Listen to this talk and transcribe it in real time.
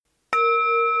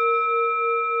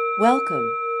Welcome.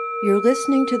 You're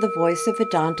listening to the Voice of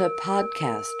Vedanta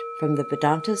podcast from the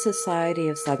Vedanta Society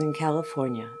of Southern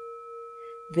California.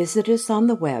 Visit us on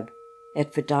the web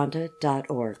at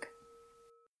vedanta.org.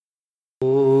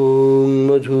 Om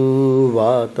madhu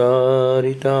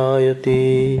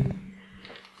vataritayate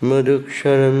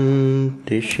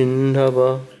madhuksharanti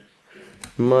shindhava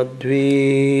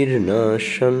madhvirna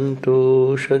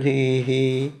shanto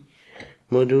shadhihi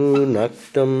madhu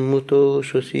naktam muto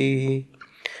shasi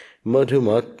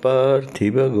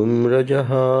madhumatparthiva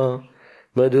gumrajaha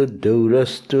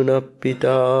madhudaurastu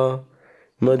napita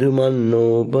madhumanno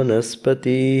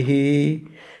vanaspatihi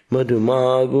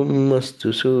madhumagum astu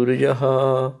suryaha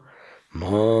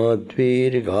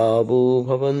madhvirgavo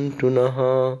bhavantu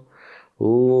naha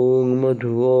om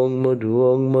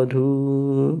madhu.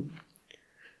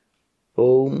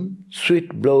 Om, sweet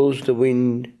blows the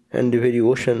wind and the very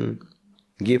ocean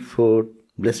give forth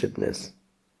blessedness.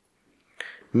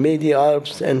 May the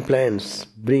herbs and plants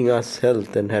bring us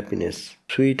health and happiness.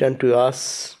 Sweet unto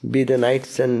us be the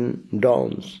nights and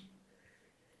dawns.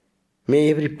 May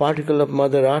every particle of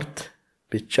Mother Earth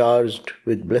be charged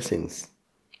with blessings.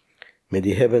 May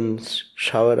the heavens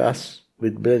shower us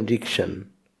with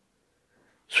benediction.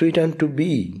 Sweet unto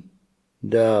be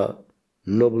the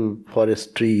noble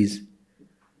forest trees.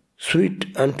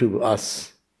 Sweet unto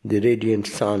us the radiant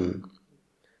sun.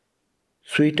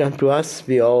 Sweet unto us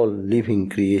be all living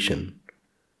creation.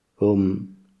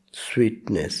 Om,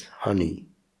 sweetness, honey,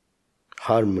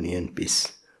 harmony and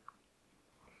peace.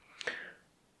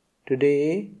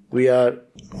 Today we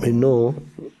know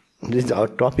this our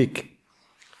topic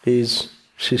is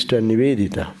Sister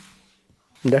Nivedita.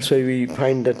 That's why we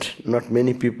find that not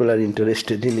many people are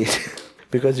interested in it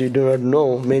because we do not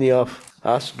know, many of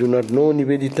us do not know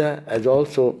Nivedita as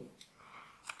also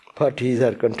what is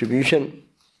her contribution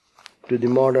to the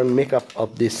modern makeup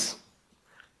of this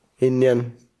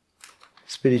Indian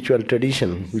spiritual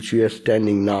tradition which we are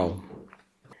standing now.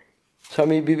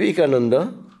 Swami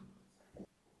Vivekananda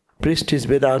preached his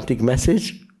Vedantic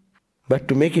message, but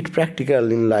to make it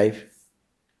practical in life,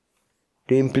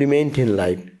 to implement in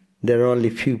life, there are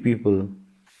only few people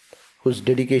whose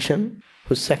dedication,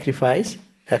 whose sacrifice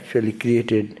actually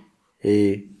created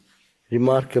a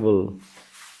remarkable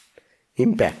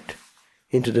impact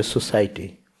into the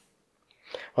society.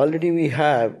 Already we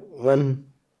have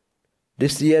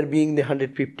this year being the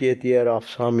 150th year of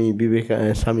Swami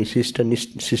Sister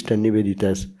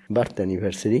Nivedita's birth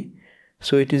anniversary.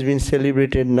 So it has been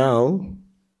celebrated now.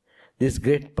 This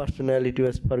great personality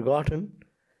was forgotten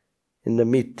in the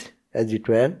myth, as it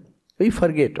were. We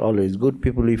forget always. Good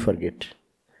people we forget.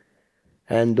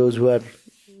 And those who are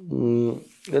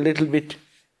a little bit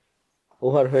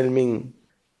overwhelming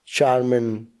charm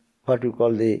and what we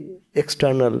call the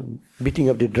external beating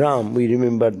of the drum, we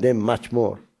remember them much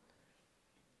more.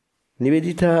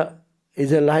 Nivedita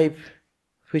is a life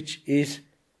which is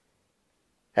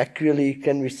actually,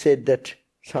 can be said that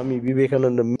Swami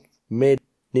Vivekananda made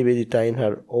Nivedita in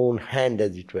her own hand,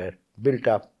 as it were, built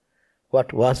up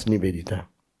what was Nivedita.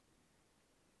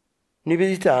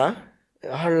 Nivedita,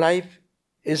 her life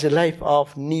is a life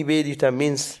of Nivedita,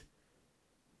 means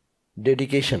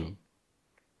dedication.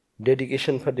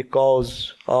 Dedication for the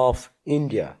cause of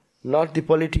India, not the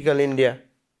political India,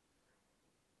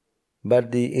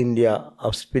 but the India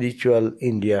of spiritual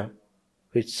India,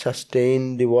 which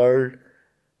sustained the world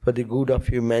for the good of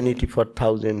humanity for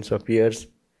thousands of years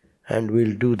and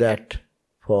will do that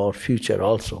for future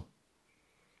also.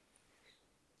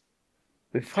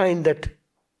 We find that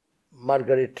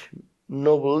Margaret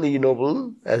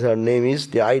Noble, as her name is,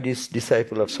 the Irish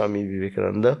disciple of Swami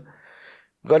Vivekananda,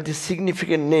 got the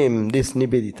significant name, this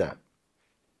Nivedita,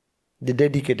 the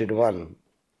dedicated one,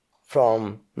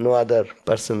 from no other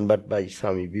person but by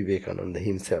Swami Vivekananda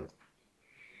himself,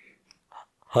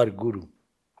 her guru.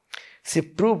 She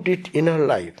proved it in her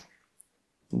life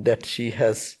that she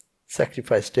has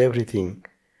sacrificed everything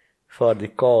for the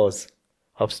cause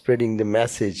of spreading the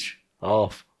message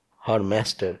of her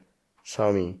master,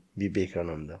 Swami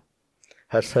Vivekananda.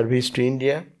 Her service to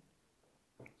India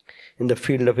in the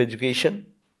field of education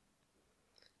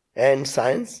and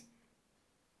science,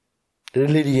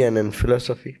 religion and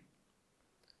philosophy,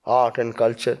 art and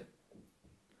culture,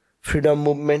 freedom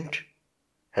movement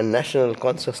and national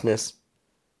consciousness,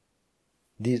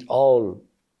 these all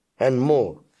and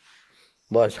more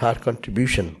was her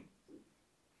contribution.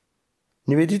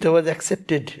 Nivedita was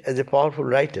accepted as a powerful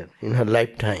writer in her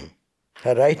lifetime.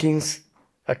 Her writings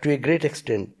are to a great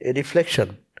extent a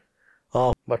reflection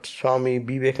of what Swami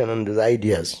Vivekananda's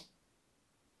ideas.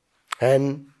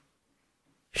 And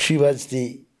she was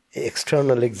the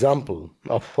external example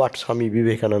of what Swami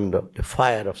Vivekananda, the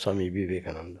fire of Swami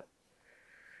Vivekananda.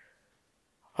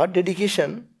 Her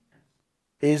dedication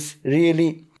is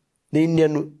really the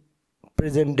Indian,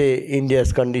 present day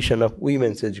India's condition of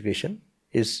women's education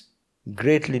is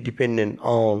greatly dependent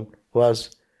on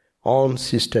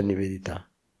Sister Nivedita.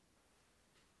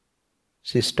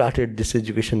 She started this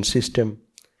education system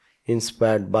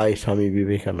inspired by Swami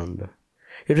Vivekananda.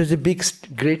 It was a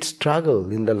great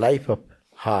struggle in the life of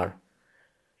her.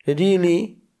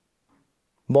 Really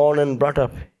born and brought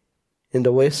up in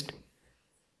the West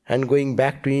and going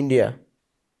back to India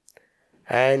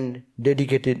and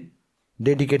dedicating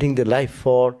the life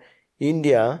for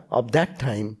India of that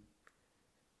time.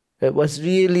 It was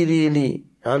really, really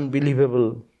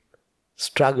unbelievable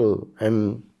struggle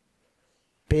and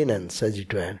penance, as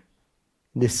it were.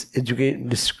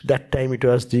 That time it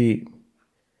was the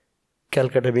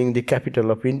Calcutta being the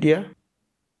capital of India.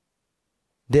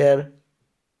 There,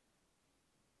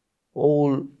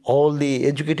 all the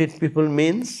educated people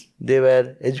means they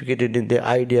were educated in the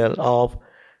ideal of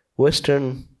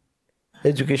Western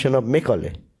education of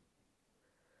Macaulay.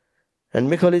 And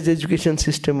Macaulay's education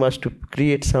system was to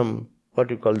create some, what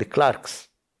you call the clerks,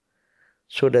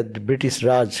 so that the British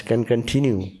Raj can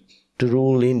continue to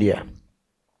rule India.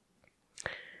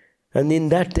 And in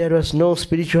that there was no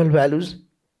spiritual values,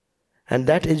 and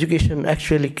that education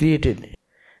actually created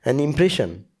an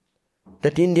impression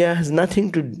that India has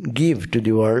nothing to give to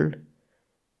the world.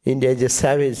 India is a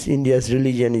savage, India's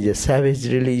religion is a savage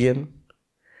religion.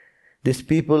 These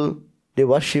people, they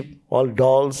worship all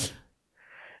dolls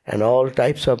and all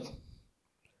types of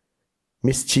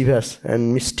mischievous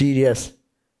and mysterious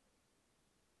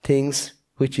things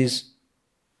which is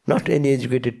not any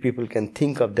educated people can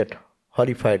think of, that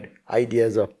horrified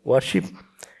ideas of worship.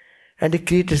 And it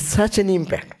created such an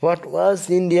impact. What was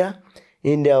India?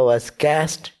 India was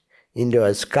caste, India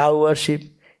was cow worship,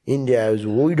 India was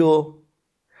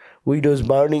widows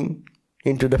burning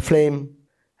into the flame,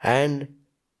 and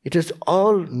it was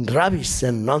all rubbish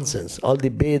and nonsense. All the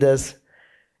Vedas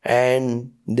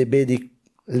and the Vedic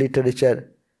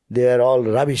literature, they were all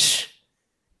rubbish.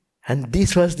 And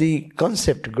this was the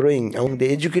concept growing among the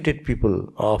educated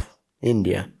people of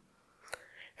India.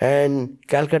 And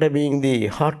Calcutta being the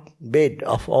hotbed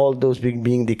of all those,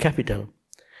 being the capital,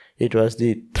 it was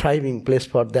the thriving place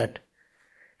for that.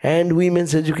 And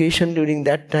women's education during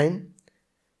that time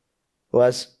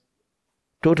was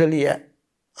totally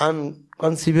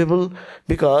unconceivable,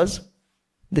 because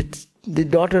the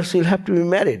daughters will have to be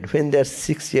married when they are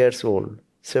 6 years old,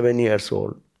 7 years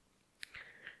old.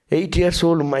 8 years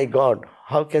old, my God,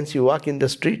 how can she walk in the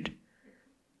street?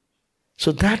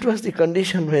 So that was the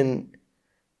condition when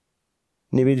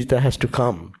Nivedita has to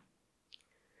come.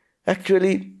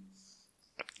 Actually,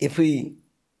 if we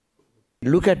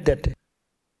look at that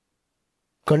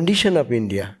condition of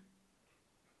India,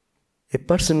 a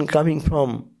person coming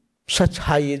from such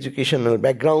high educational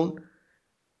background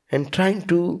and trying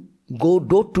to go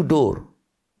door to door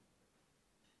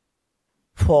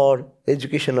for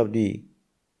education of the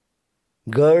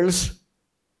girls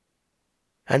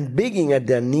and begging at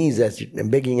their knees,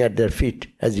 begging at their feet,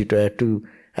 as it were, to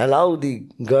allow the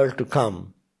girl to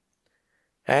come.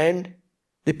 And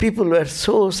the people were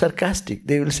so sarcastic.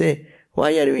 They will say,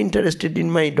 "Why are you interested in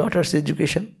my daughter's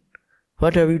education?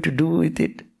 What have you to do with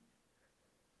it?"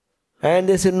 And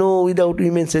they say, "No, without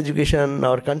women's education,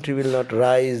 our country will not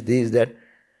rise, this, that."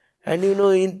 And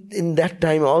in that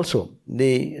time also,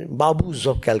 the Babus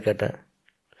of Calcutta,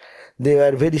 they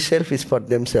were very selfish for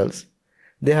themselves.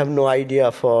 They have no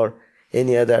idea for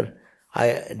any other,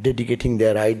 dedicating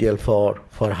their ideal for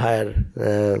higher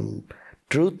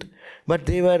truth. But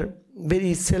they were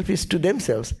very selfish to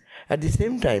themselves. At the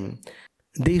same time,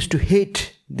 they used to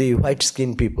hate the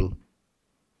white-skinned people.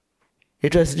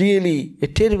 It was really a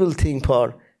terrible thing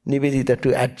for Nivedita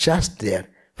to adjust there,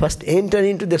 first enter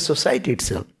into the society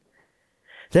itself.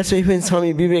 That's why when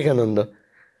Swami Vivekananda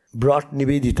brought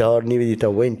Nivedita, or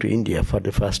Nivedita went to India for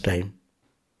the first time,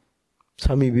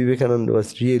 Swami Vivekananda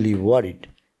was really worried.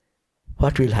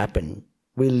 What will happen?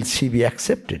 Will she be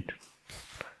accepted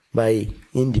by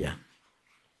India?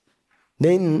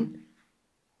 Then,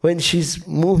 when she's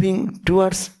moving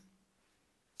towards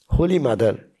Holy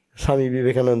Mother, Swami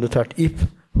Vivekananda thought, if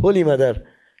Holy Mother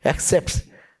accepts,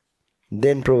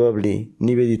 then probably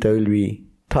Nivedita will be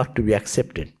thought to be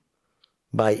accepted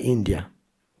by India.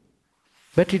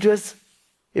 But it was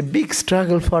a big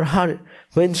struggle for her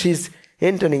when she's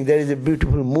entering. There is a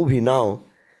beautiful movie now.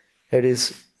 It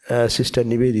is Sister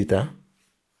Nivedita.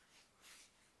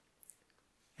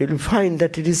 You will find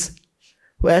that it is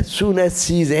As soon as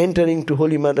she is entering to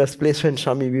Holy Mother's place, when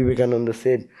Swami Vivekananda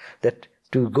said that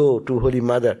to go to Holy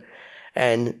Mother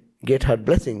and get her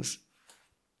blessings,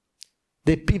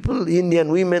 the people,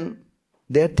 Indian women,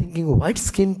 they are thinking,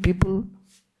 white-skinned people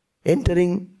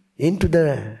entering into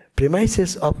the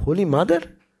premises of Holy Mother?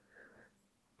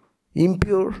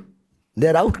 Impure, they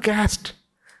are outcast.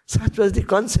 Such was the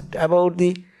concept about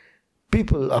the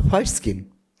people of white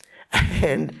skin.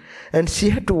 And she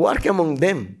had to work among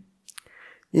them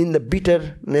in the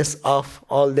bitterness of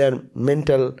all their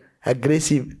mental,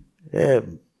 aggressive,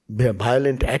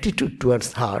 violent attitude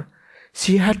towards her.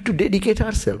 She had to dedicate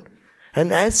herself.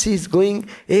 And as she is going,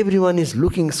 everyone is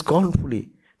looking scornfully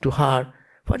to her.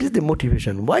 What is the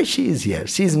motivation? Why she is here?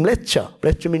 She is mlecha.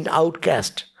 Mlecha means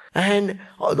outcast. And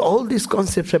all these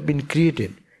concepts have been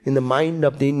created in the mind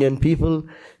of the Indian people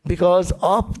because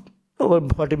of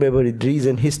whatever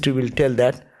reason, history will tell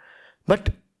that.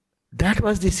 But that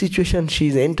was the situation she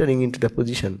is entering into the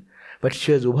position. But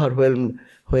she was overwhelmed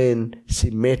when she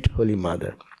met Holy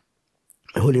Mother.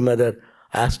 Holy Mother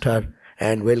asked her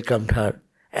and welcomed her.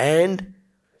 And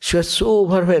she was so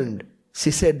overwhelmed.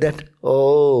 She said that,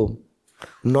 oh,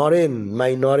 Naren,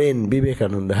 my Naren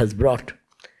Vivekananda has brought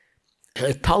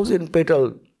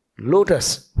 1,000-petal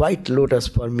lotus, white lotus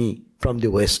for me from the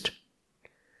west.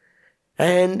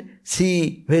 And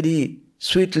she very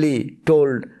sweetly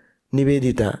told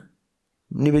Nivedita.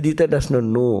 Nivedita does not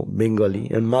know Bengali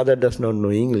and mother does not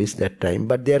know English that time,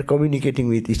 but they are communicating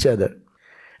with each other.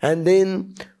 And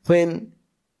then when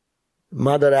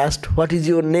mother asked, what is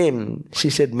your name? She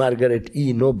said, Margaret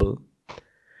E. Noble.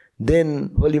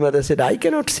 Then Holy Mother said, I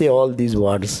cannot say all these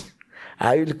words.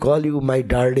 I will call you my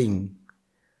darling.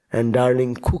 And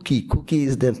darling Cookie. Cookie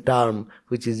is the term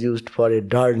which is used for a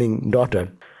darling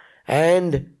daughter.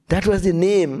 And that was the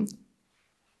name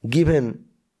given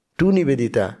to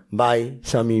Nivedita by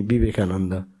Swami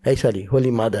Vivekananda.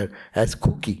 Holy Mother as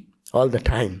Cookie all the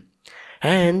time.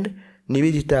 And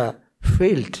Nivedita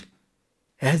felt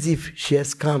as if she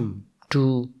has come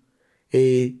to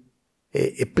a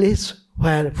place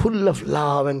where full of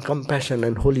love and compassion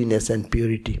and holiness and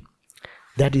purity.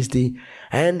 That is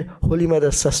and Holy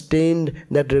Mother sustained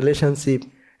that relationship.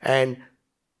 And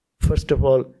first of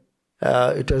all,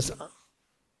 it was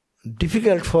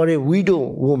difficult for a widow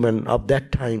woman of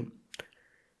that time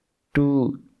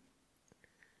to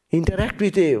interact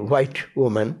with a white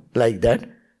woman like that.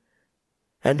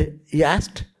 And he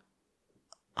asked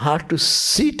her to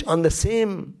sit on the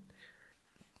same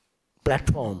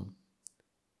platform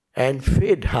and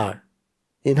fed her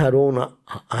in her own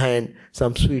hand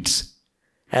some sweets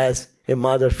as a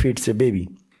mother feeds a baby.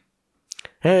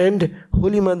 And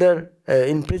Holy Mother,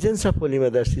 in presence of Holy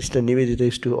Mother, Sister Nivedita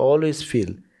used to always feel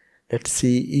that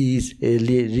she is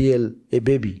a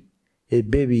baby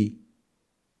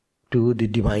to the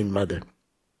Divine Mother.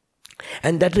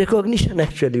 And that recognition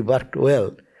actually worked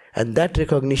well. And that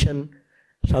recognition,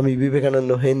 Swami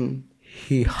Vivekananda, when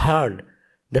he heard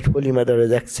that Holy Mother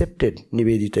has accepted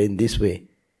Nivedita in this way,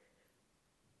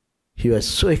 he was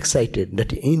so excited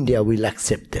that India will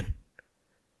accept them.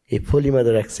 If Holy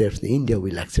Mother accepts, India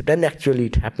will accept. And actually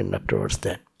it happened afterwards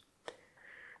then.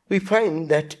 We find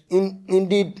that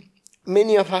indeed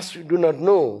many of us do not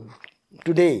know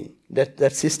today that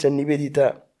Sister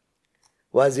Nivedita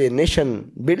was a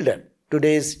nation builder.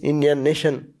 Today's Indian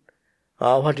nation,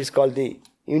 what is called the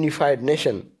unified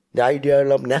nation, the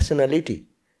ideal of nationality,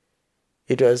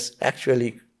 it was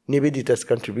actually Nivedita's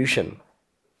contribution.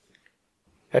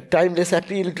 A timeless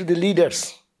appeal to the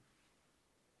leaders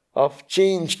of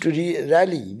change to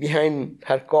rally behind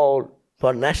her call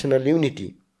for national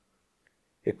unity,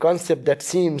 a concept that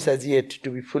seems as yet to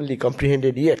be fully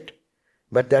comprehended yet,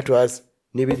 but that was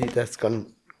Nivedita's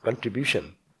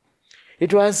contribution.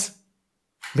 It was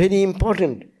very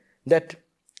important that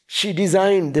she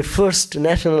designed the first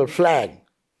national flag,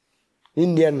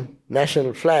 Indian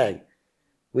national flag,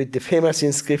 with the famous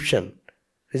inscription,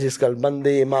 which is called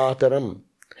Vande Mataram.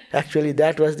 Actually,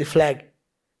 that was the flag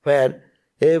where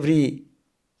every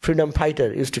freedom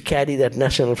fighter used to carry that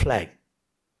national flag.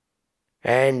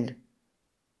 And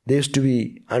they used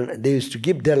to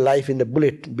give their life in the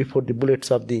bullet before the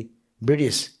bullets of the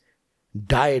British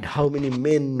died. How many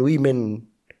men, women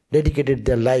dedicated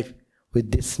their life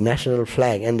with this national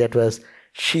flag? And that was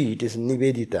it is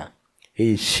Nivedita.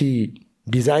 She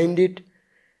designed it,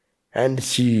 and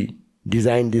she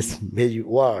designed this very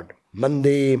word,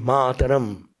 Vande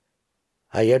Mataram.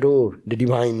 I adore the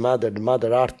Divine Mother, the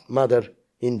Mother Earth, Mother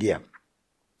India.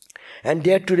 And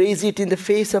dared to raise it in the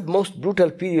face of most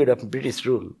brutal period of British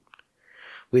rule.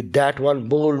 With that one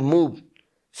bold move,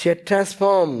 she had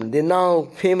transformed the now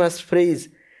famous phrase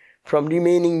from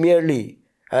remaining merely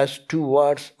as two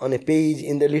words on a page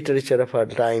in the literature of our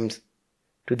times,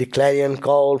 to the clarion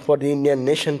call for the Indian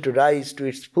nation to rise to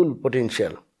its full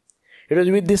potential. It was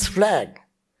with this flag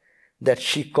that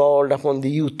she called upon the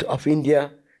youth of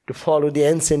India to follow the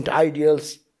ancient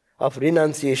ideals of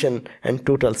renunciation and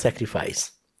total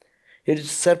sacrifice. It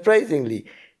is surprisingly,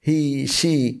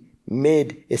 she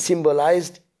made a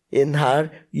symbolized in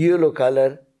her yellow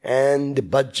color and the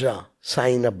Bajra,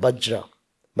 sign of Bajra.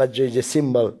 Bajra is a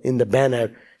symbol in the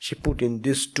banner. She put in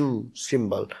these two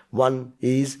symbols. One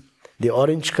is the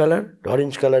orange color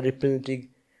representing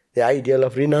the ideal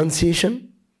of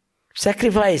renunciation.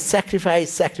 Sacrifice,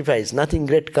 sacrifice, sacrifice. Nothing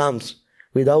great comes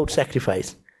without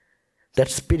sacrifice. That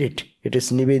spirit, it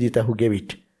is Nivedita who gave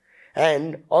it.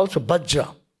 And also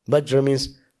Bajra. Bajra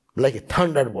means like a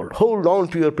thunderbolt. Hold on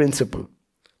to your principle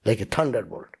like a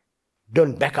thunderbolt.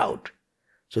 Don't back out.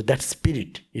 So that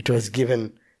spirit, it was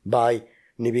given by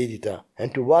Nivedita.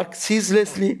 And to work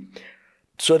ceaselessly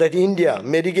so that India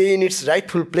may regain its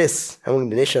rightful place among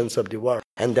the nations of the world.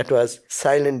 And that was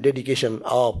silent dedication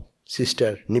of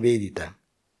Sister Nivedita.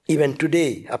 Even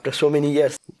today, after so many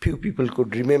years, few people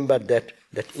could remember that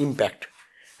impact.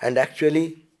 And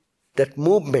actually, that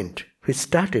movement which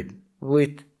started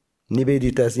with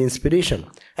Nivedita's inspiration.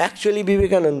 Actually,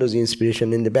 Vivekananda's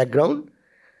inspiration in the background.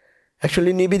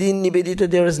 Actually, in Nivedita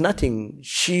there was nothing.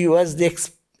 She was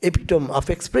the epitome of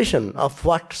expression of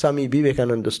what Swami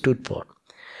Vivekananda stood for.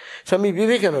 Swami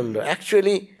Vivekananda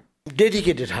actually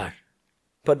dedicated her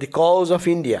for the cause of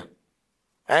India.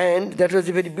 And that was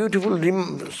a very beautiful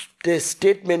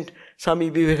statement Swami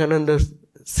Vivekananda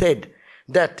said,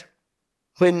 that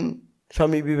when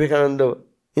Swami Vivekananda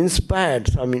inspired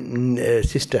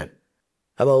sister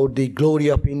about the glory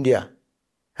of India,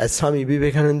 as Swami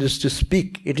Vivekananda used to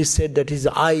speak, it is said that his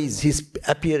eyes, his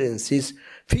appearance, his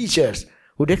features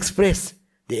would express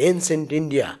the ancient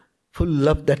India, full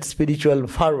of that spiritual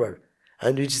fervor,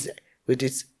 and with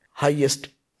its highest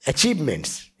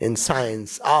achievements in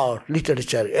science, art,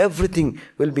 literature, everything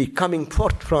will be coming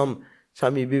forth from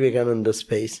Swami Vivekananda's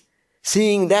face.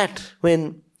 Seeing that,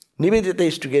 when Nivedita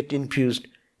used to get infused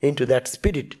into that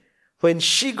spirit, when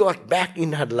she got back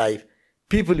in her life,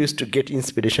 people used to get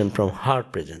inspiration from her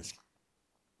presence.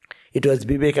 It was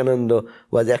Vivekananda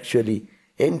was actually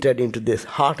entered into this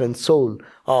heart and soul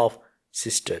of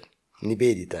Sister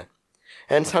Nivedita.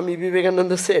 And Swami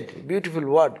Vivekananda said, beautiful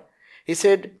word, he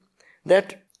said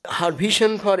that her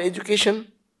vision for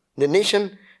education, the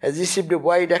nation has received a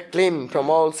wide acclaim from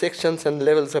all sections and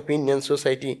levels of Indian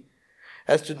society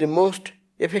as to the most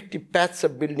effective paths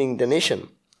of building the nation.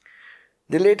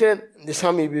 Later, the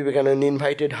Swami Vivekananda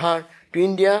invited her to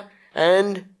India,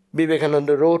 and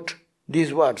Vivekananda wrote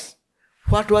these words.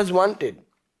 What was wanted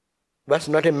was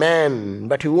not a man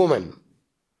but a woman,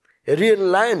 a real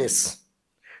lioness,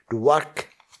 to work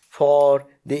for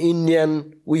the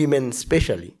Indian women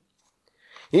specially.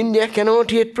 India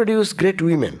cannot yet produce great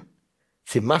women.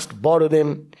 She must borrow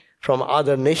them from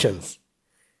other nations.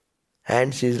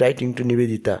 And she is writing to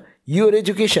Nivedita, your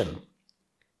education,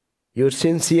 your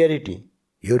sincerity,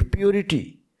 your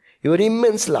purity, your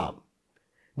immense love,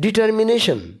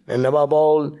 determination, and above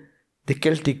all, the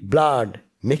Celtic blood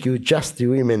make you just the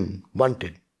women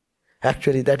wanted.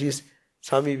 Actually, that is,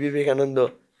 Swami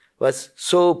Vivekananda was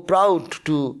so proud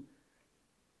to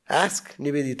ask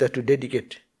Nivedita to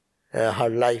dedicate her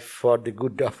life for the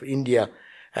good of India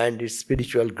and its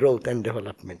spiritual growth and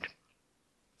development.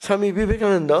 Swami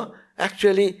Vivekananda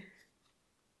actually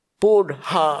poured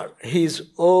her his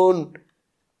own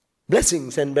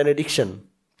blessings and benediction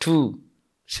to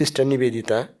Sister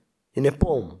Nivedita in a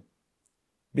poem.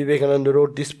 Vivekananda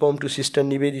wrote this poem to Sister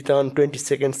Nivedita on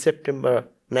 22nd September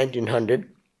 1900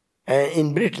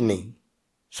 in Brittany.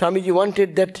 Swamiji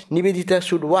wanted that Nivedita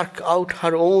should work out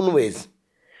her own ways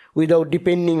without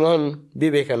depending on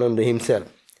Vivekananda himself.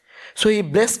 So he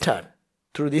blessed her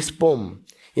through this poem,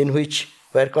 in which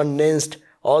were condensed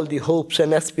all the hopes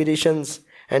and aspirations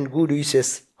and good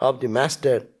wishes of the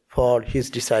Master for his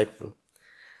disciple.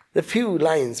 The few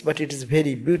lines, but it is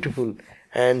very beautiful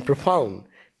and profound.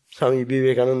 Swami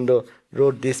Vivekananda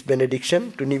wrote this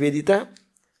benediction to Nivedita,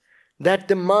 that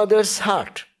the mother's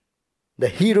heart, the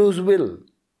hero's will,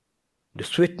 the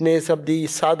sweetness of the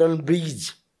southern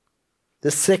breeze,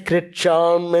 the sacred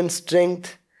charm and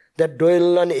strength that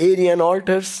dwell on Aryan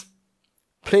altars,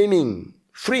 flaming,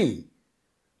 free,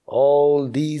 all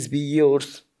these be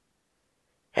yours,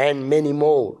 and many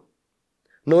more.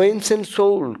 No ancient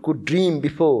soul could dream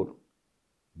before.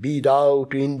 Be thou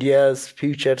to India's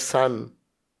future son,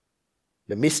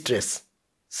 the mistress,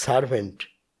 servant,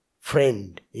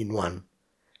 friend in one.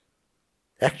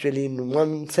 Actually, in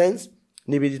one sense,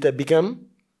 Nivedita became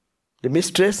the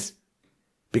mistress,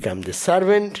 become the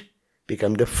servant,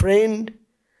 become the friend,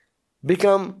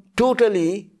 become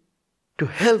totally to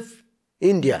help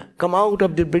India come out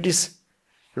of the British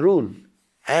rule,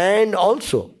 and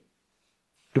also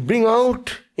to bring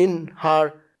out in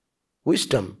her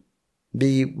wisdom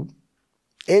the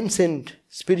ancient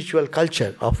spiritual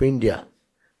culture of India,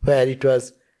 where it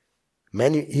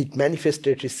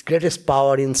manifested its greatest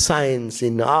power in science,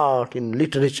 in art, in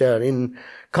literature, in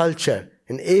culture,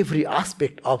 in every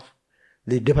aspect of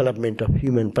the development of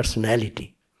human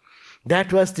personality.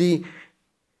 That was the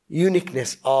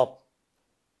uniqueness of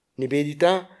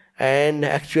Nivedita, and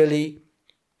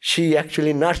she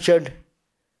actually nurtured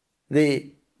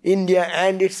the India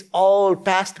and its all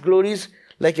past glories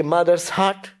like a mother's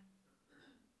heart,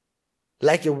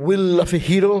 like a will of a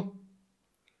hero,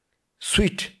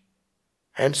 sweet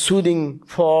and soothing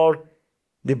for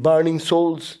the burning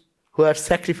souls who are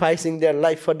sacrificing their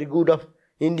life for the good of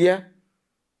India,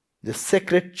 the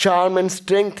sacred charm and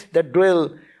strength that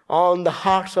dwell on the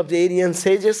hearts of the Aryan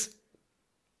sages.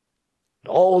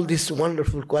 All this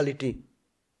wonderful quality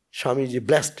Swamiji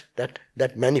blessed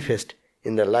that manifest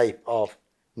in the life of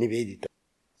Nivedita.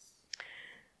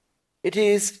 It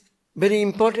is very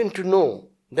important to know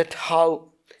that how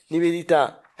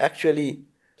Nivedita actually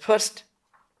first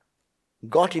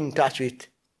got in touch with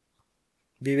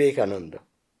Vivekananda.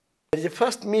 There is a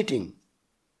first meeting,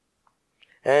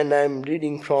 and I am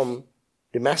reading from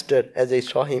the master as I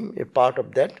saw him, a part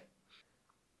of that.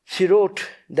 She wrote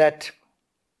that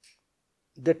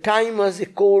the time was a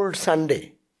cold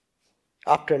Sunday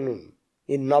afternoon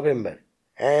in November,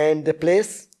 and the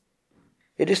place,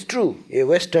 it is true, a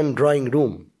Western drawing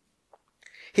room.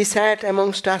 He sat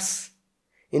amongst us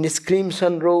in his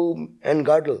crimson robe and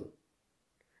girdle,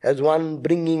 as one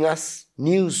bringing us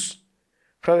news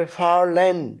from a far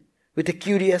land with the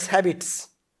curious habits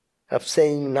of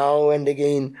saying now and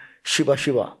again Shiva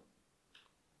Shiva,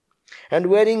 and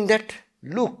wearing that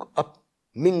look of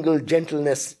mingled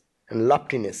gentleness and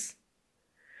loftiness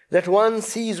that one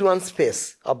sees one's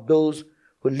face of those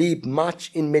who live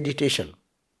much in meditation.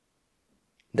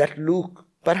 That look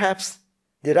perhaps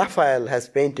the Raphael has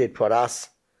painted for us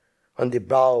on the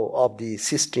brow of the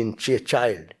Sistine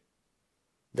Child.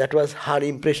 That was her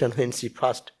impression when she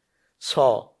first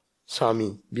saw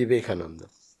Swami Vivekananda.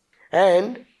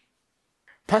 And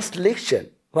first lecture,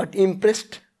 what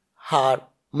impressed her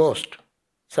most,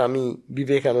 Swami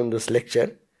Vivekananda's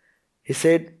lecture, he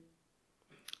said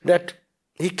that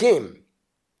he came.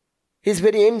 His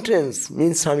very entrance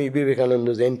means Swami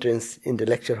Vivekananda's entrance in the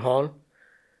lecture hall.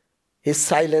 His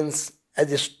silence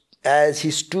as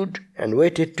he stood and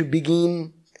waited to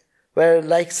begin were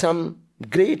like some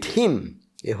great hymn,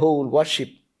 a whole worship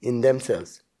in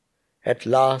themselves. At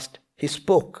last he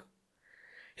spoke.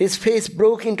 His face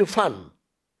broke into fun,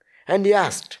 and he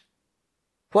asked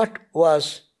what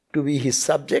was to be his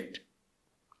subject.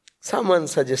 Someone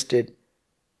suggested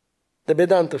the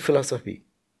Vedanta philosophy,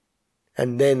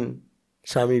 and then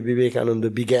Swami Vivekananda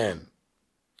began.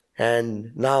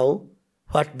 And now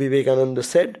what Vivekananda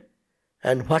said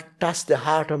and what touched the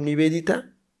heart of Nivedita,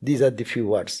 these are the few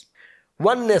words.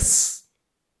 Oneness,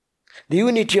 the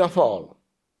unity of all.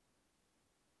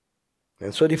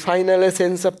 And so the final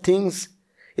essence of things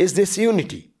is this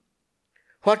unity.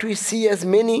 What we see as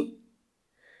many,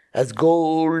 as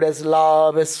gold, as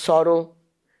love, as sorrow,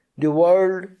 the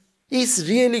world is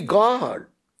really God.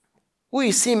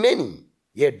 We see many,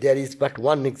 yet there is but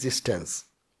one existence.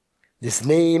 These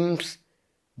names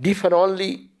differ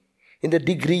only in the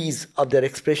degrees of their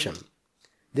expression.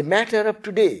 The matter of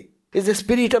today is the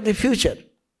spirit of the future.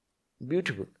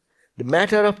 Beautiful. The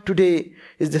matter of today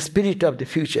is the spirit of the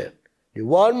future. The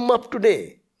worm of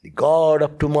today, the God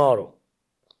of tomorrow.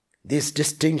 These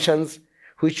distinctions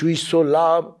which we so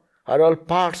love are all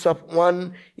parts of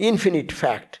one infinite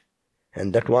fact.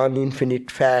 And that one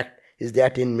infinite fact is the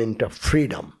attainment of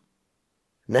freedom.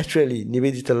 Naturally,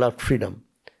 Nivedita loved freedom.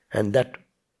 And that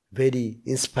very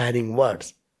inspiring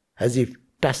words as if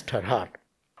touched her heart.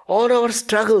 All our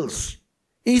struggles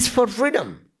is for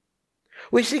freedom.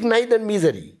 We seek neither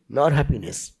misery nor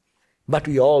happiness, but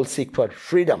we all seek for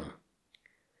freedom.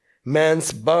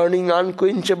 Man's burning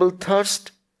unquenchable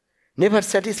thirst, never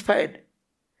satisfied,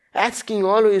 asking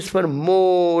always for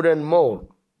more and more.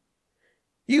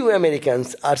 You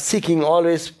Americans are seeking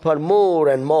always for more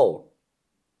and more.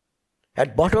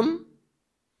 At bottom,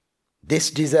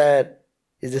 this desire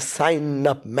is a sign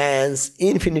of man's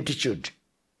infinitude.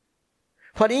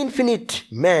 For infinite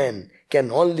man can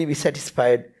only be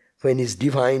satisfied when his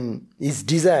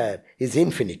desire is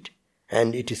infinite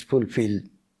and it is fulfilled.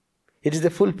 It is the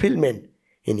fulfillment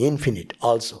in infinite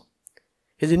also.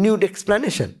 It is a nude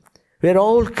explanation We are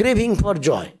all craving for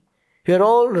joy. We are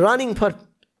all running for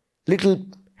little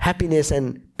happiness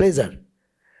and pleasure.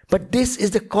 But this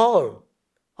is the call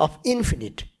of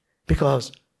infinite,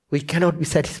 because we cannot be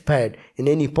satisfied in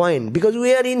any point, because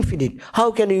we are infinite.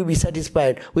 How can you be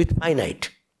satisfied with finite?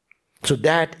 So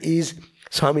that is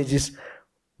Swamiji's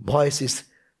voice is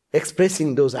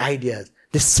expressing those ideas.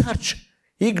 The search,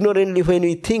 ignorantly when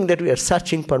we think that we are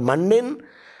searching for mundane,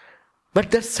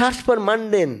 but the search for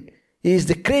mundane is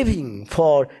the craving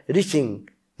for reaching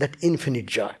that infinite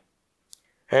joy.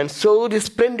 And so the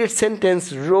splendid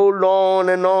sentence rolled on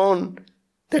and on.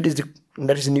 That is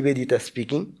Nivedita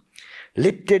speaking.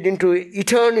 Lifted into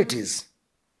eternities,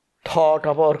 thought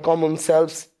of our common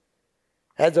selves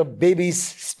as of babies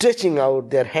stretching out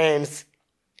their hands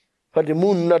for the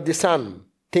moon or the sun,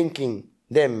 thinking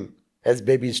them as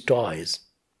babies' toys.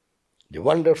 The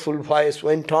wonderful voice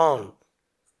went on,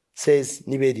 says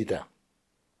Nivedita.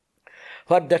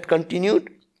 What that continued?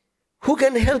 Who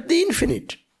can help the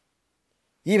infinite?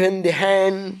 Even the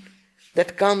hand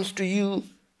that comes to you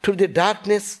through the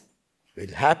darkness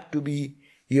will have to be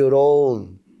your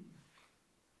own.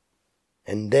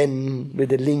 And then, with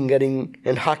the lingering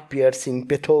and heart-piercing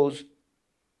pathos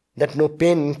that no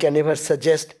pen can ever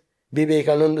suggest,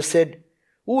 Vivekananda said,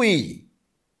 we,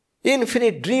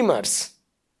 infinite dreamers,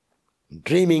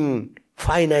 dreaming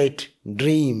finite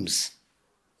dreams.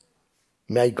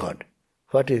 My God,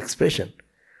 what an expression.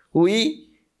 We,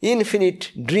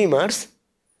 infinite dreamers,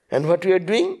 and what we are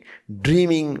doing?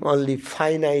 Dreaming only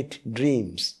finite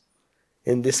dreams.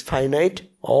 In this finite,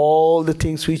 all the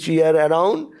things which we are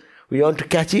around, we want to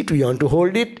catch it, we want to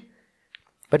hold it.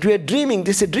 But we are dreaming,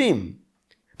 this is a dream.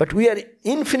 But we are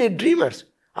infinite dreamers.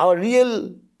 Our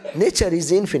real nature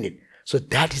is infinite. So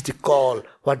that is the call,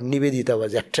 what Nivedita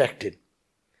was attracted.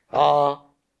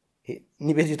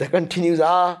 Nivedita continues,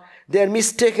 they are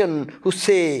mistaken who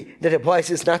say that a voice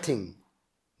is nothing.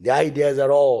 The ideas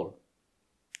are all.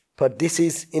 For this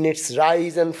is, in its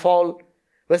rise and fall,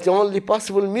 was the only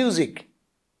possible music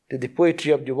to the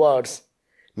poetry of the words,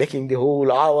 making the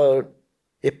whole hour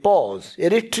a pause, a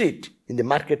retreat in the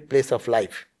marketplace of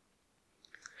life.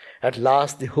 At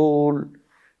last the whole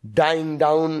dying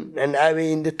down and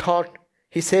away in the thought,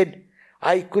 he said,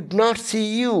 I could not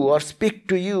see you or speak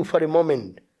to you for a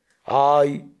moment.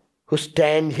 I, who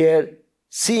stand here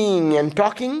seeing and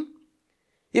talking,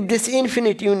 if this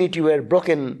infinite unity were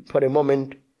broken for a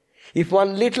moment, if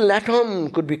one little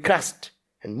atom could be crushed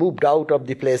and moved out of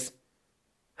the place,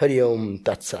 Hari Om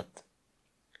Tat Sat.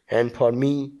 And for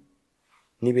me,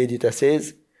 Nivedita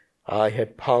says, I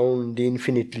had found the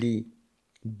infinitely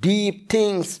deep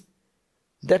things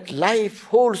that life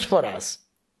holds for us.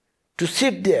 To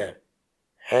sit there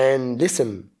and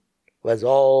listen was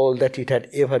all that it had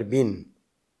ever been.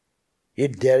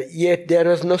 Yet there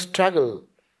was no struggle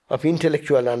of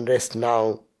intellectual unrest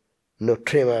now, no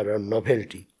tremor or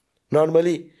novelty.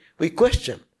 Normally we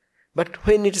question, but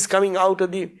when it is coming out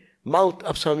of the mouth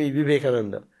of Swami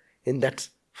Vivekananda, in that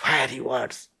fiery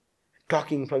words,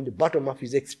 talking from the bottom of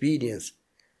his experience,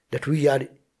 that we are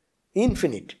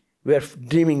infinite, we are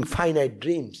dreaming finite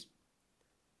dreams.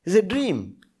 It's a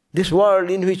dream. This world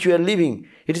in which we are living,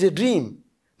 it is a dream.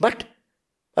 But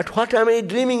what am I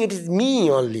dreaming? It is me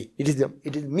only. It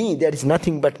is me. There is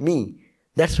nothing but me.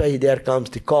 That's why there comes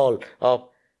the call of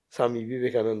Swami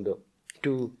Vivekananda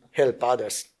to help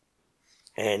others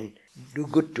and do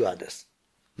good to others.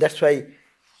 That's why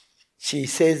she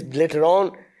says later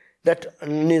on that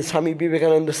Swami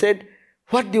Vivekananda said,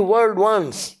 what the world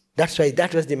wants. That's why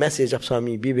that was the message of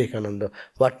Swami Vivekananda,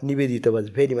 what Nivedita was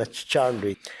very much charmed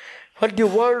with. What the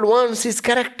world wants is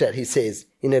character, he says,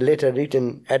 in a letter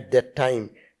written at that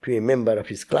time to a member of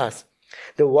his class.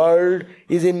 The world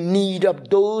is in need of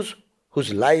those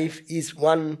whose life is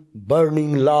one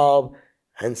burning love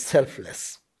and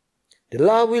selfless. The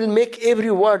love will make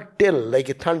every word tell like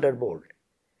a thunderbolt.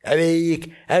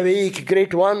 Awake, awake,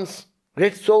 great ones,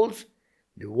 great souls.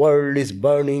 The world is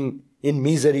burning in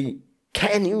misery.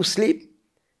 Can you sleep?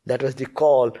 That was the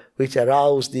call which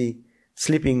aroused the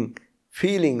sleeping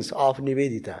feelings of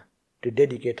Nivedita to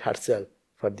dedicate herself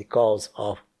for the cause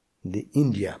of the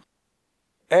India.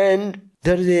 And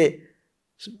there is a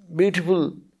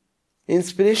beautiful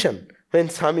inspiration when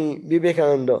Swami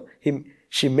Vivekananda,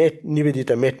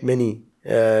 Nivedita met many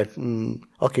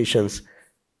occasions.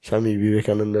 Swami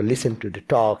Vivekananda listened to the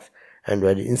talks and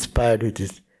was inspired with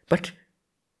it. But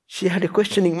she had a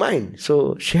questioning mind,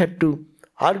 so she had to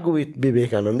argue with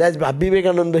Vivekananda. As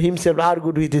Vivekananda himself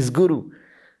argued with his guru,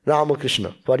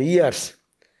 Ramakrishna, for years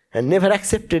and never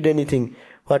accepted anything,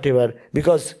 whatever,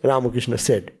 because Ramakrishna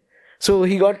said. So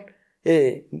he got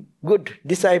a good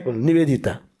disciple,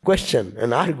 Nivedita, question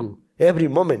and argue every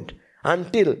moment,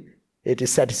 until it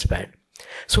is satisfied.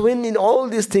 So when in all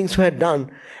these things were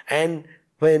done, and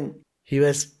when he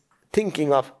was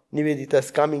thinking of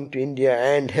Nivedita's coming to India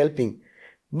and helping,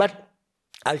 but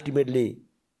ultimately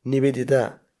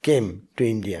Nivedita came to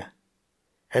India.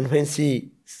 And when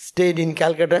she stayed in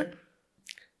Calcutta,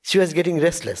 she was getting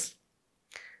restless.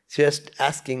 She was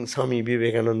asking Swami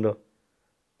Vivekananda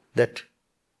that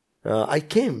I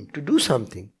came to do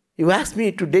something. You asked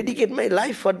me to dedicate my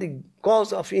life for the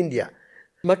cause of India,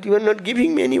 but you are not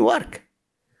giving me any work.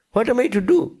 What am I to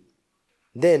do?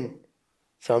 Then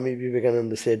Swami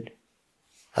Vivekananda said,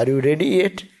 are you ready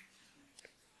yet?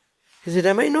 He said,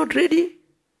 am I not ready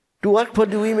to work for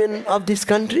the women of this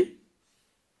country?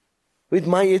 With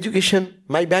my education,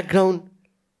 my background,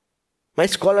 my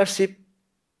scholarship,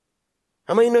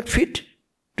 am I not fit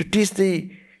to teach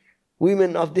the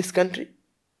women of this country?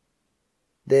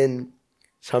 Then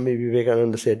Swami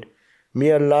Vivekananda said,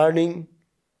 mere learning,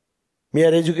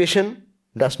 mere education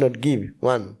does not give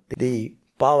one the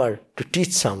power to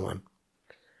teach someone.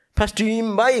 First you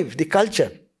imbibe the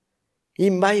culture,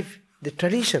 imbibe the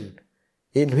tradition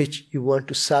in which you want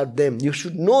to serve them. You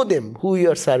should know them, who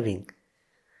you are serving.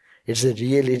 It's a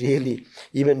really,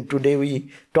 even today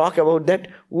we talk about that.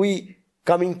 We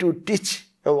coming to teach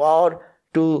or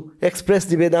to express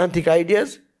the Vedantic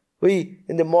ideas. We,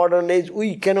 in the modern age,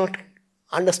 we cannot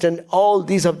understand all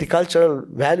these of the cultural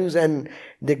values and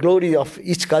the glory of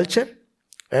each culture.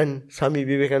 And Swami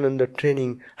Vivekananda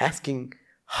training, asking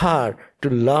her to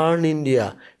learn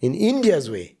India in India's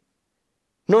way,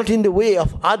 not in the way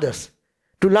of others,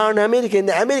 to learn America in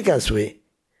the American's way,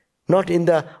 not in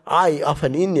the eye of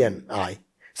an Indian eye.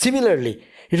 Similarly,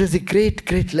 it was a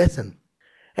great lesson.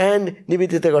 And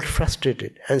Nivedita got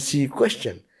frustrated and she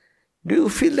questioned, do you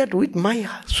feel that with my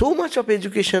so much of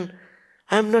education,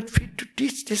 I am not fit to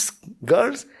teach these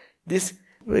girls, these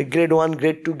grade 1,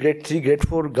 grade 2, grade 3, grade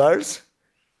 4 girls?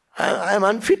 I am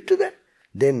unfit to that.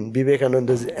 Then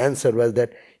Vivekananda's answer was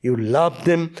that you love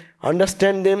them,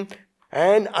 understand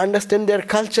their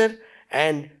culture,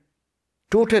 and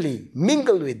totally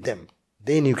mingle with them.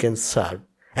 Then you can serve.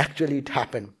 Actually, it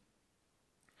happened.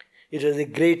 It was a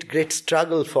great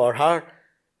struggle for her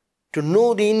to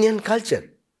know the Indian culture.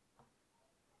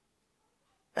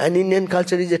 And Indian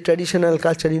culture is a traditional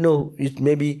culture, it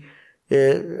may be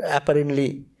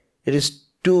apparently it is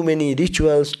too many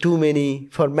rituals, too many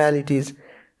formalities,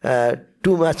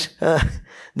 too much.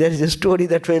 There is a story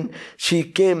that when she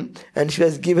came and she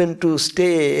was given to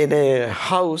stay in a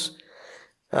house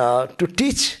to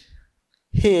teach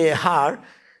her,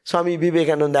 Swami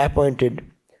Vivekananda appointed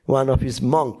one of his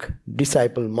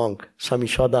disciple monk, Swami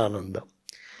Sadananda.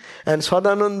 And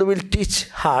Sadananda will teach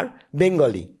her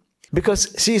Bengali.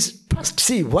 Because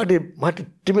see what a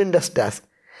tremendous task.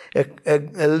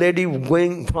 A lady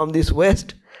going from this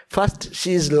west, first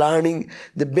she is learning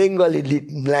the Bengali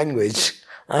language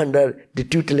under the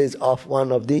tutelage of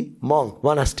one of the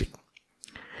monastic.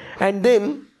 And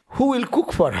then who will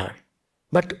cook for her?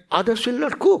 But others will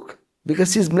not cook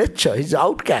because she is mlecha, he is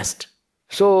outcast.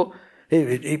 So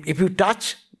if you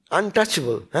touch,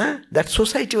 untouchable. That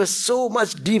society was so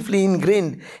much deeply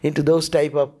ingrained into those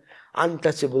type of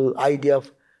untouchable idea of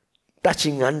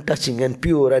touching, untouching, and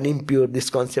pure and impure. This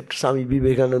concept Swami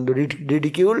Vivekananda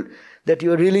ridiculed, that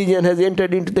your religion has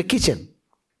entered into the kitchen.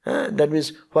 That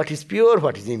means what is pure,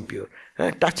 what is impure.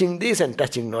 Touching this and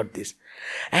touching not this.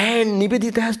 And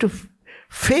Nivedita has to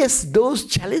face those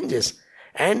challenges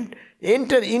and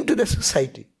enter into the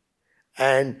society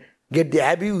and get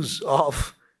the abuse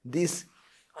of these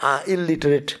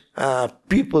illiterate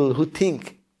people who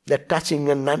think that touching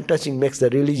and non-touching makes the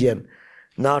religion,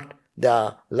 not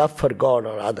the love for God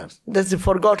or others. That's a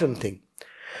forgotten thing.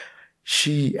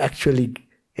 She actually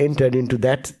entered into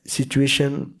that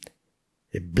situation,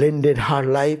 blended her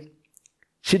life.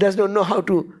 She does not know how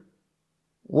to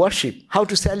worship, how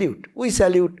to salute. We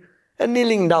salute and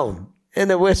kneeling down. In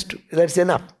the West, that's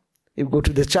enough. You go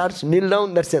to the church, kneel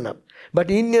down, that's enough. But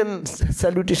Indian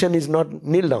salutation is not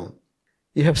kneel down.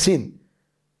 You have seen.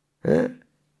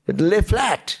 It lay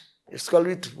flat. It's called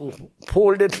with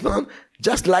folded palm.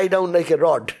 Just lie down like a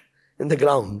rod in the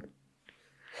ground.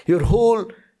 Your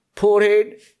whole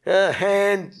forehead,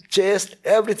 hand, chest,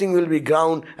 everything will be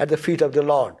ground at the feet of the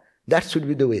Lord. That should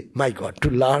be the way. My God, to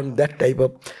learn that type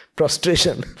of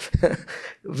prostration.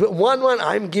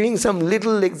 I'm giving some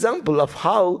little example of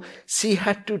how she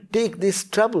had to take this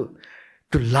trouble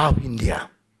to love India.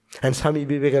 And Swami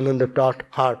Vivekananda taught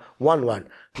her one word,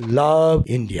 love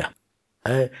India.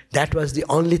 That was the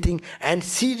only thing. And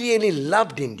she really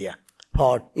loved India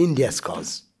for India's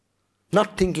cause.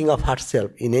 Not thinking of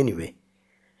herself in any way.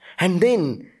 And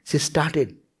then she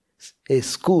started a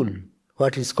school,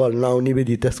 what is called now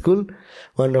Nivedita School,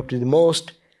 one of the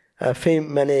most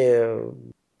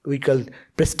we call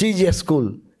prestigious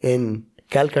school in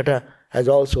Calcutta, as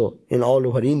also in all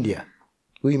over India,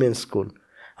 women's school.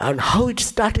 And how it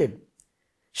started,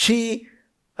 she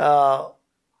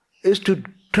used to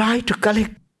try to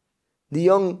collect the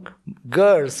young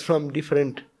girls from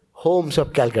different homes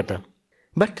of Calcutta.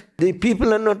 But the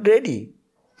people are not ready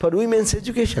for women's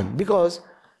education, because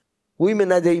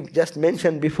women, as I just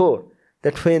mentioned before,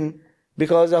 that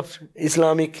because of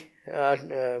Islamic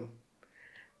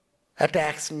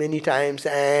attacks many times,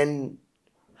 and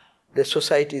the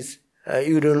societies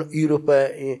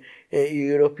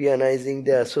Europeanizing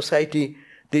their society,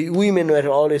 the women were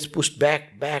always pushed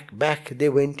back. They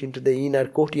went into the inner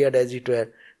courtyard, as it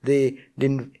were. They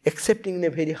didn't, accepting a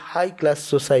very high-class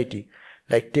society,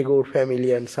 like Tagore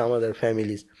family and some other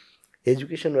families.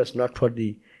 Education was not for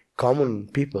the common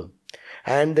people.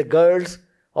 And the girls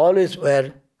always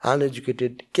were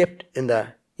uneducated, kept in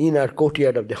the inner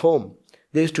courtyard of the home.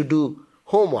 They used to do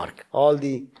homework, all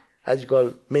the, as you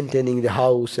call, maintaining the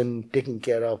house and taking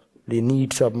care of the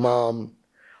needs of mom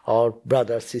or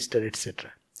brother, sister,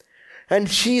 etc. And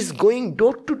she is going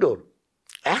door to door,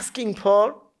 asking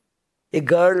for a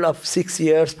girl of 6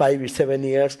 years, 5, 7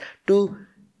 years, to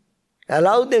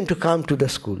allow them to come to the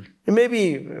school,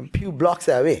 maybe a few blocks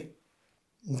away.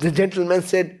 The gentleman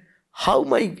said, how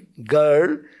my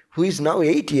girl, who is now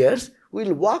 8 years,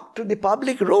 will walk to the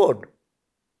public road?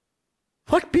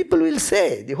 What people will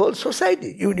say, the whole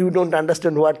society. You don't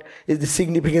understand what is the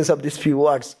significance of these few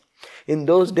words. In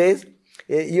those days,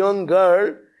 a young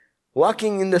girl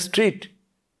walking in the street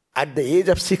at the age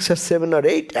of 6 or 7 or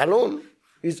 8 alone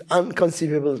is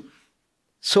inconceivable.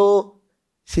 So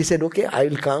she said, okay, I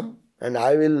will come and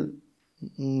I will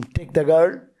take the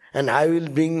girl and I will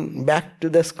bring back to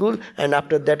the school, and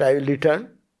after that I will return.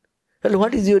 Well,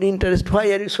 what is your interest?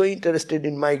 Why are you so interested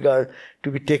in my girl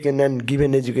to be taken and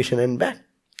given education and back?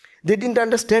 They didn't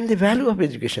understand the value of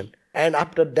education. And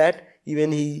after that,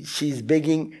 even she is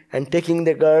begging and taking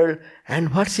the girl,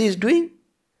 and what she is doing?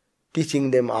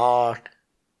 Teaching them art.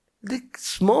 The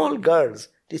small girls,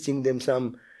 teaching them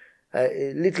some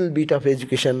little bit of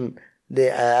education,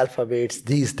 the alphabets,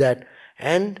 this, that,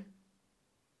 and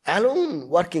alone,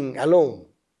 working alone,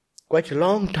 quite a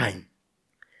long time,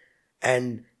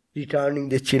 and returning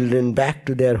the children back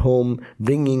to their home,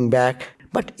 bringing back.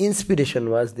 But inspiration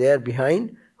was there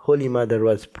behind. Holy Mother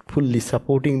was fully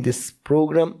supporting this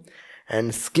program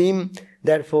and scheme.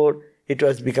 Therefore, it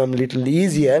was become little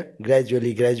easier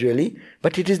gradually.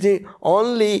 But it is the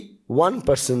only one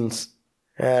person's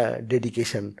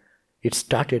dedication. It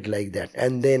started like that.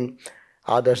 And then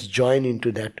others join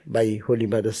into that by Holy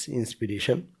Mother's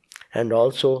inspiration. And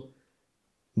also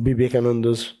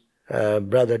Vivekananda's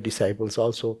brother disciples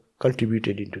also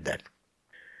contributed into that.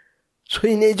 So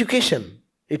in education,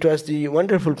 it was the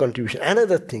wonderful contribution.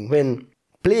 Another thing, when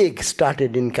plague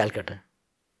started in Calcutta,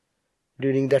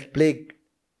 during that plague,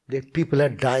 the people are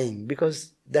dying,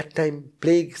 because that time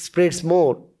plague spreads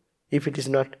more if it is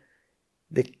not,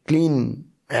 the clean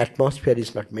atmosphere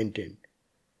is not maintained.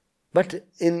 But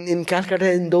in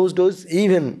Calcutta in those days,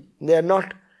 even they are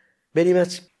not very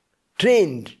much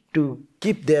trained to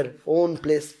keep their own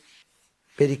place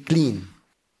very clean.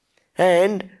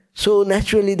 And so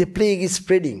naturally the plague is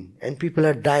spreading and people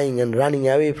are dying and running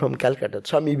away from Calcutta.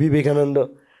 Swami Vivekananda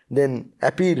then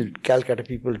appealed Calcutta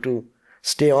people to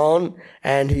stay on,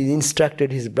 and he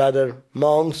instructed his brother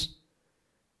monks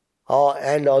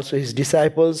and also his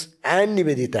disciples and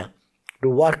Nivedita to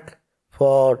work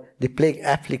for the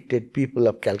plague-afflicted people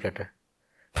of Calcutta.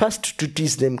 First, to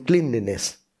teach them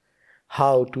cleanliness,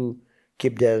 how to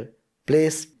keep their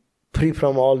place free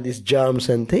from all these germs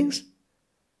and things.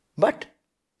 But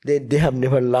they have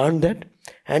never learned that,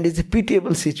 and it's a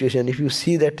pitiable situation. If you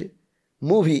see that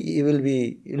movie, you will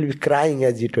be crying,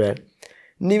 as it were.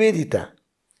 Nivedita,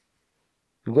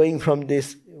 going from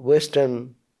this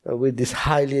Western, with this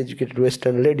highly educated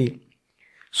Western lady,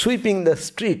 sweeping the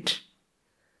street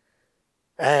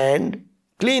and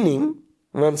cleaning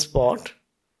one spot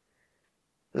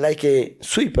like a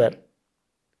sweeper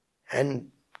and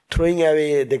throwing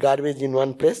away the garbage in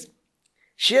one place.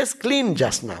 She has cleaned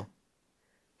just now.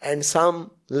 And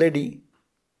some lady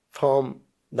from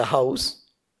the house,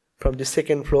 from the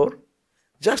second floor,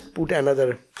 just put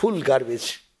another full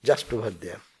garbage just over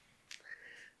there.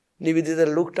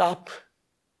 Nivedita looked up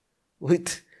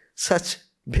with such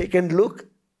vacant look,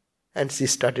 and she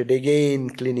started again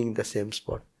cleaning the same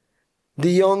spot. The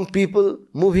young people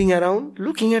moving around,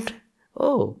 looking at,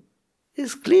 oh,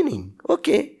 he's cleaning,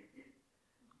 okay.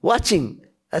 Watching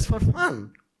as for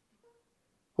fun.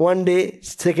 One day,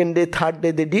 second day, third day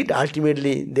they did.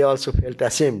 Ultimately, they also felt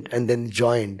ashamed and then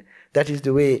joined. That is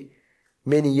the way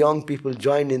many young people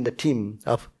joined in the team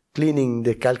of cleaning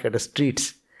the Calcutta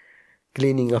streets,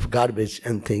 cleaning of garbage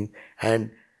and things. And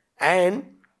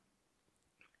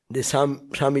the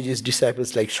Swamiji's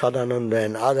disciples like Sadananda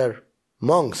and other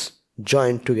monks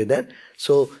joined together.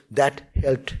 So that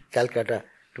helped Calcutta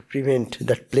to prevent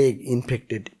that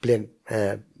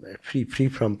free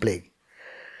from plague.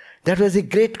 That was a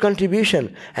great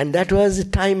contribution, and that was the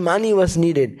time money was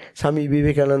needed. Swami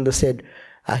Vivekananda said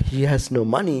he has no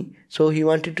money, so he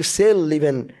wanted to sell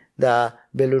even the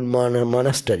Belur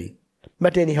monastery.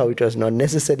 But anyhow, it was not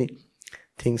necessary.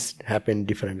 Things happened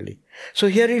differently. So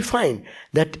here we find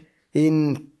that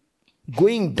in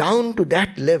going down to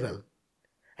that level,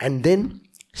 and then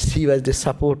she was the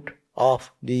support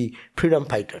of the freedom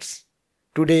fighters.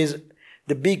 Today's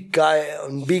the big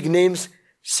names,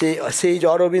 say Sage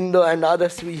Aurobindo and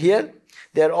others we hear,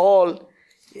 they are all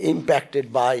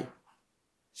impacted by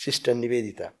Sister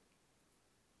Nivedita.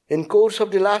 In course of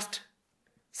the last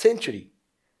century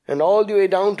and all the way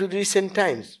down to the recent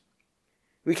times,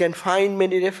 we can find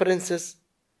many references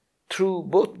through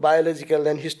both biological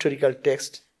and historical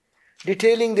texts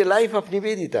detailing the life of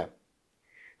Nivedita.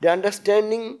 The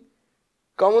understanding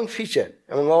common feature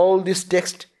among all these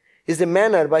texts is the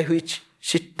manner by which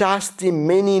she touched the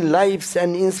many lives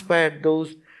and inspired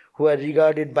those who are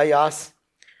regarded by us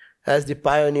as the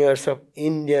pioneers of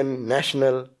Indian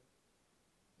national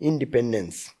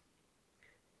independence,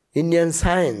 Indian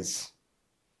science,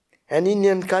 and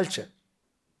Indian culture.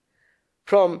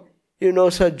 From,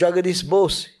 Sir Jagadish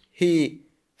Bose, he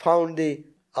found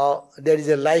there is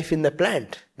a life in the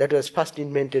plant that was first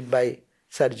invented by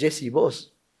Sir J.C.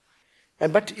 Bose.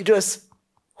 But it was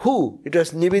who? It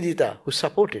was Nivedita who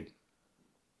supported.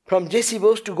 From J.C.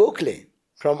 Bose to Gokhale,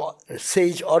 from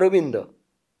Sage Aurobindo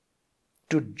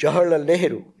to Jawaharlal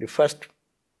Nehru, the first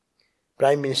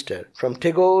Prime Minister, from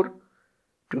Tagore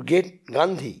to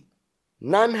Gandhi,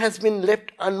 none has been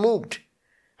left unmoved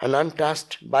and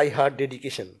untouched by her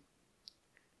dedication.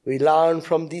 We learn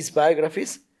from these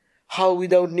biographies how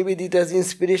without Nivedita's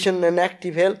inspiration and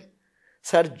active help,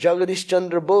 Sir Jagadish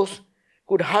Chandra Bose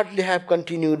could hardly have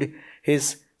continued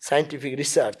his scientific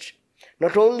research.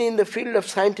 Not only in the field of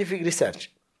scientific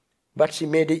research, but she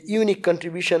made a unique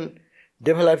contribution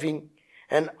developing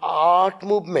an art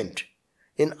movement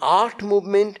in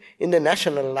the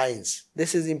national lines.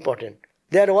 This is important.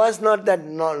 There was not that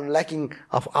lacking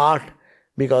of art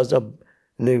because of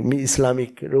the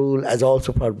Islamic rule as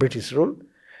also for British rule,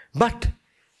 but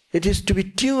it is to be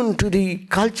tuned to the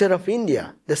culture of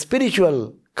India, the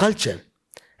spiritual culture.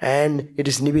 And it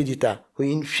is Nivedita who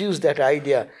infused that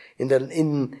idea in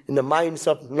the minds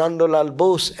of Nandalal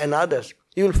Bose and others.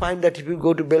 You will find that if you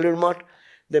go to Belur Math,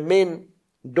 the main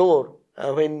door,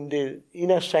 when the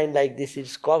inner shrine like this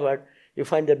is covered, you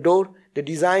find the door, the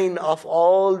design of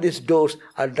all these doors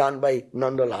are done by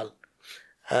Nandalal.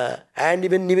 And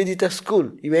even Nivedita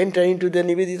school, you enter into the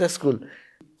Nivedita school,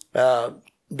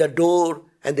 the door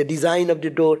and the design of the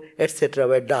door, etc.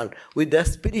 were done with the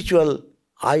spiritual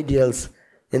ideals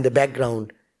in the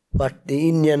background, but the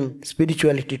Indian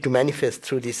spirituality to manifest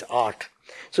through this art.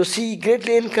 So she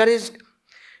greatly encouraged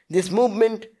this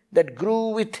movement that grew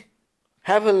with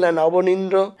Havel and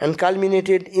Abanindra and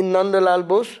culminated in Nandalal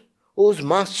Bose, owes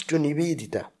much to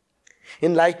Nivedita.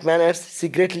 In like manner, she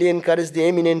greatly encouraged the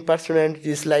eminent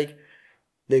personalities like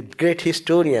the great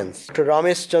historians, Dr.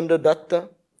 Ramesh Chandra Datta,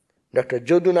 Dr.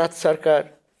 Jadunath Sarkar,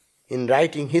 in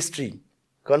writing history,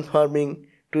 conforming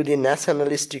to the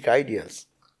nationalistic ideals.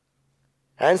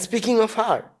 And speaking of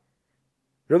her,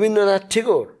 Rabindranath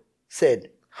Tagore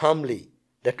said humbly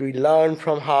that we learn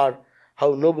from her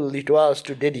how noble it was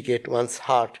to dedicate one's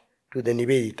heart to the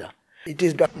Nivedita. It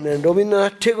is Dr.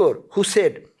 Rabindranath Tagore who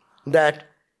said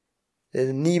that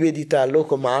Nivedita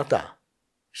Lokamata,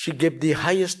 she gave the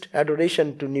highest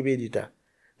adoration to Nivedita,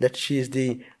 that she is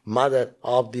the mother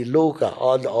of the Loka,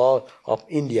 or of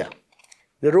India,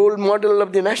 the role model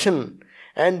of the nation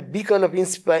and beacon of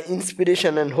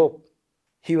inspiration and hope.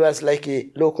 He was like a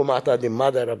Lokamata, the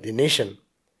mother of the nation.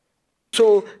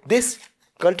 So this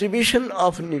contribution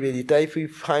of Nivedita, if we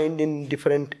find in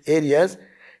different areas,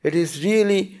 it is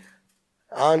really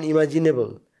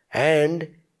unimaginable. And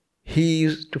he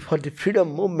used for the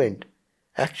freedom movement,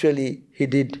 actually he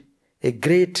did a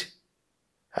great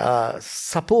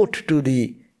support to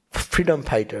the freedom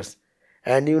fighters.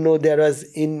 And there was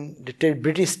in the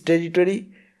British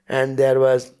territory and there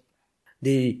was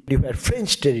the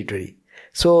French territory.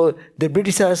 So the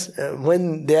Britishers,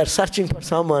 when they are searching for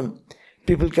someone,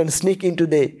 people can sneak into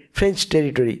the French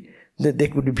territory, that they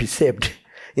could be saved.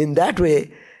 In that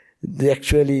way,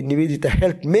 Actually Nivedita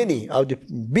helped many of the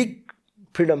big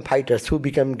freedom fighters who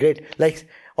became great, like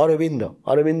Aurobindo.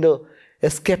 Aurobindo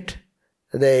escaped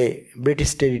the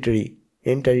British territory,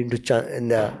 entered into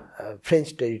the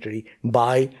French territory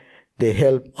by the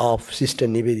help of Sister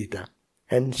Nivedita.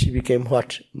 And she became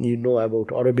what you know about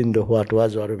Aurobindo, what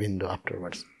was Aurobindo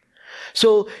afterwards.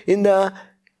 So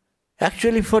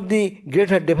actually for the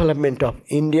greater development of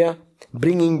India,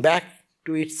 bringing back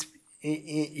to its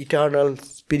eternal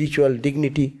spiritual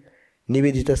dignity,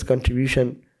 Nivedita's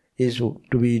contribution is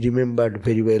to be remembered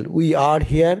very well. We are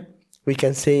here, we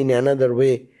can say in another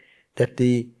way that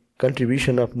the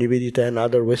contribution of Nivedita and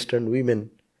other Western women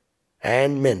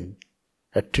and men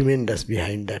are tremendous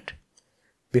behind that.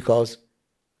 Because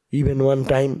even one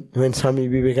time when Swami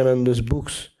Vivekananda's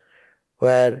books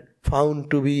were found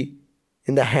to be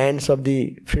in the hands of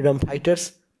the freedom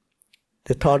fighters,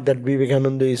 they thought that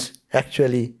Vivekananda is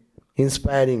actually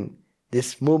inspiring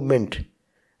this movement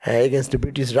against the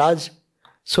British Raj.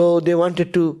 So they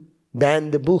wanted to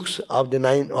ban the books of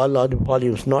all of the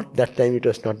volumes. Not that time, it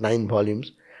was not 9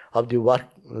 volumes of the work,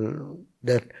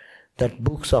 that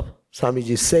books of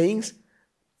Swamiji's sayings.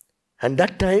 And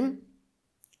that time,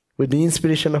 with the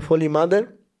inspiration of Holy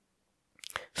Mother,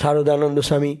 Saradananda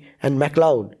Swami and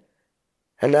MacLeod,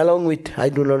 and along with, I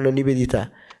do not know,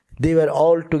 Nivedita, they were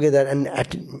all together and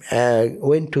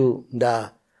went to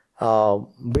the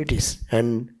British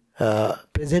and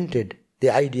presented the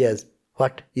ideas,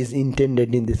 what is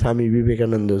intended in the Swami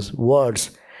Vivekananda's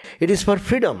words. It is for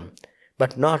freedom,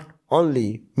 but not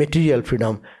only material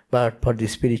freedom, but for the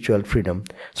spiritual freedom.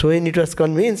 So when it was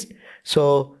convinced,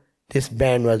 so this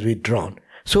ban was withdrawn.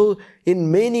 So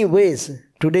in many ways,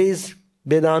 today's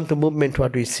Vedanta movement,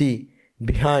 what we see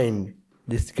behind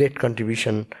this great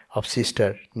contribution of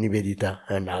Sister Nivedita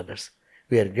and others.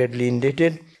 We are greatly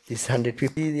indebted. This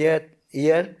 150th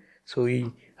year, so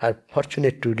we are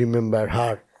fortunate to remember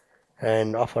her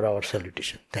and offer our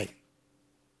salutation. Thank you.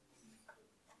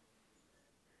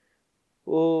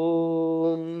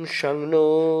 Om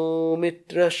Shangno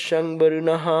Mitra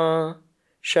Shangvarunaha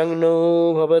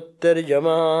Shangno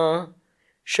Bhavattarjama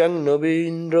Shangno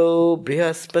Vindro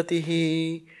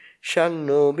Brihaspatihi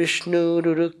Shangno Vishnu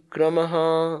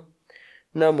Rurukramaha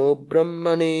Namo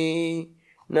Brahmane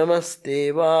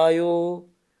Namaste Vayo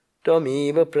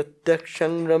Tvameva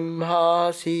Pratyakshang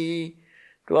Brahmasi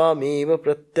Tvameva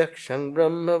Pratyakshang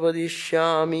Brahma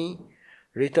Vadishyami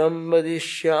Ritam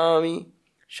Vadishyami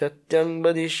Satyang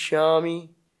Vadishyami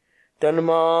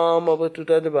Tanmam Avatu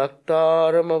Tad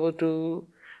Bhaktaram Avatu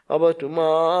Avatu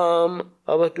Mam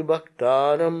Avatu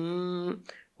Bhaktaram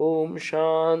Om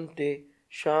Shanti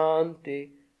Shanti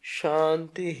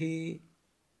Shantihi.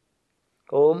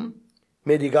 Om.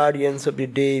 May the guardians of the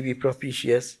day be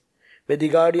propitious. May the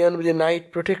guardian of the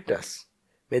night protect us.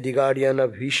 May the guardian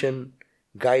of vision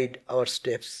guide our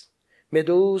steps. May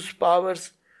those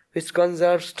powers which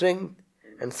conserve strength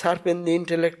and sharpen the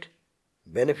intellect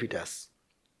benefit us.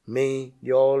 May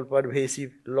the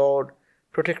all-pervasive Lord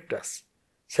protect us.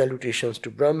 Salutations to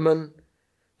Brahman,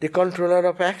 the controller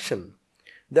of action.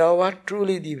 Thou art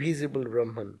truly the visible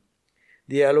Brahman.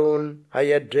 Thee alone I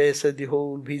address as the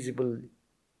whole visible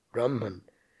Brahman.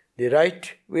 The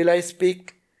right will I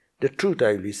speak, the truth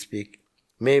I will speak.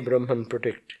 May Brahman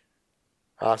protect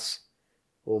us.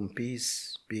 Om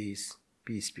peace, peace,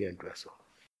 peace be unto us all.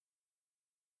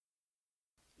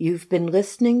 You've been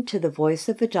listening to the Voice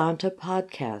of Vedanta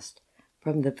podcast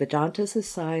from the Vedanta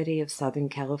Society of Southern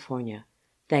California.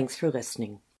 Thanks for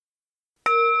listening.